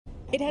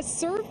It has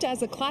served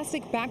as a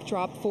classic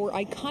backdrop for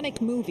iconic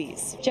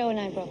movies. Joe and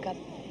I broke up.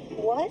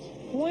 What?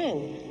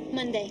 When?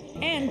 Monday.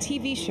 And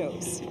TV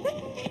shows.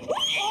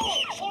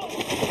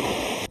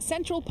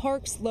 Central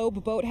Park's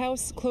Loeb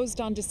Boathouse closed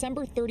on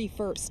December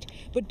 31st,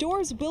 but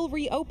doors will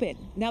reopen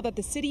now that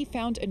the city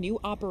found a new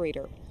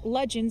operator,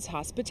 Legends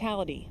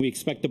Hospitality. We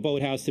expect the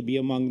Boathouse to be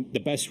among the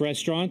best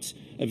restaurants,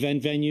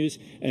 event venues,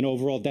 and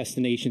overall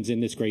destinations in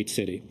this great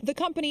city. The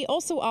company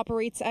also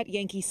operates at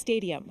Yankee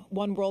Stadium,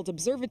 One World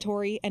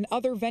Observatory, and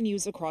other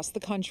venues across the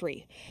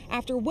country.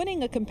 After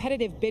winning a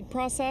competitive bid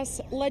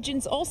process,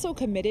 Legends also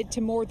committed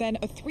to more than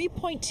a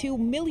 $3.2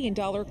 million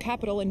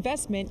capital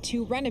investment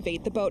to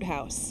renovate the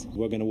Boathouse.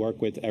 We're going to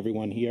work with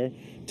everyone here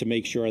to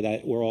make sure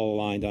that we're all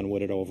aligned on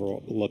what it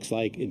overall looks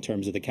like in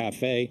terms of the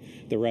cafe,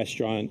 the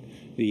restaurant,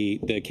 the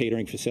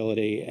catering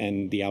facility,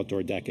 and the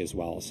outdoor deck as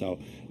well. So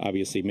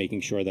obviously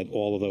making sure that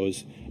all of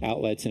those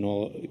outlets and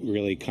all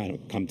really kind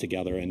of come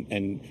together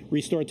and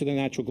restore to their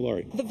natural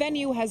glory. The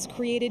venue has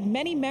created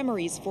many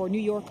memories for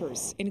New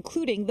Yorkers,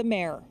 including the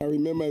mayor. I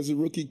remember as a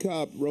rookie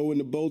cop rowing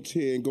the boats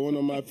here and going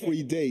on my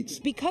free dates.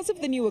 Because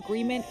of the new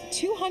agreement,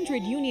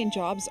 200 union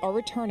jobs are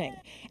returning,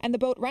 and the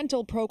boat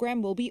rental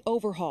program will be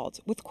overhauled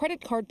with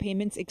credit card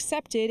payments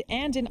accepted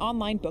and an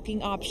online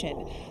booking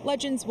option.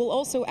 Legends will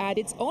also add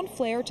its own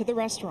flair to the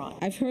restaurant.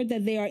 I've heard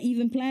that they are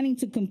even planning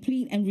to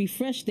complete and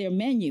refresh their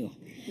menu.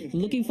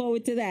 Looking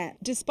forward to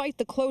that. Despite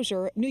the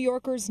closure, New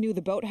Yorkers knew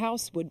the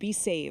Boathouse would be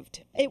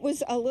saved. It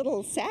was a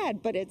little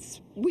sad, but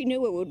we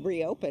knew it would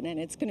reopen, and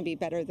it's going to be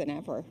better than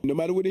ever. No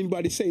matter what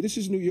anybody say, this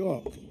is New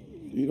York.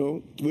 You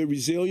know, we're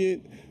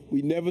resilient.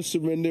 We never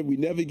surrender. We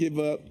never give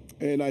up.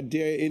 And I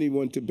dare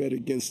anyone to bet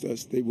against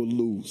us, they will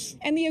lose.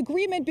 And the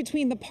agreement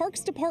between the Parks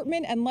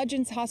Department and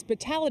Legends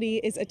Hospitality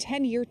is a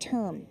 10-year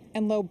term.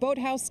 And Loeb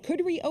Boathouse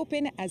could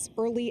reopen as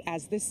early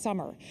as this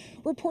summer.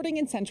 Reporting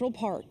in Central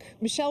Park,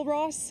 Michelle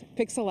Ross,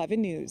 Pix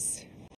 11 News.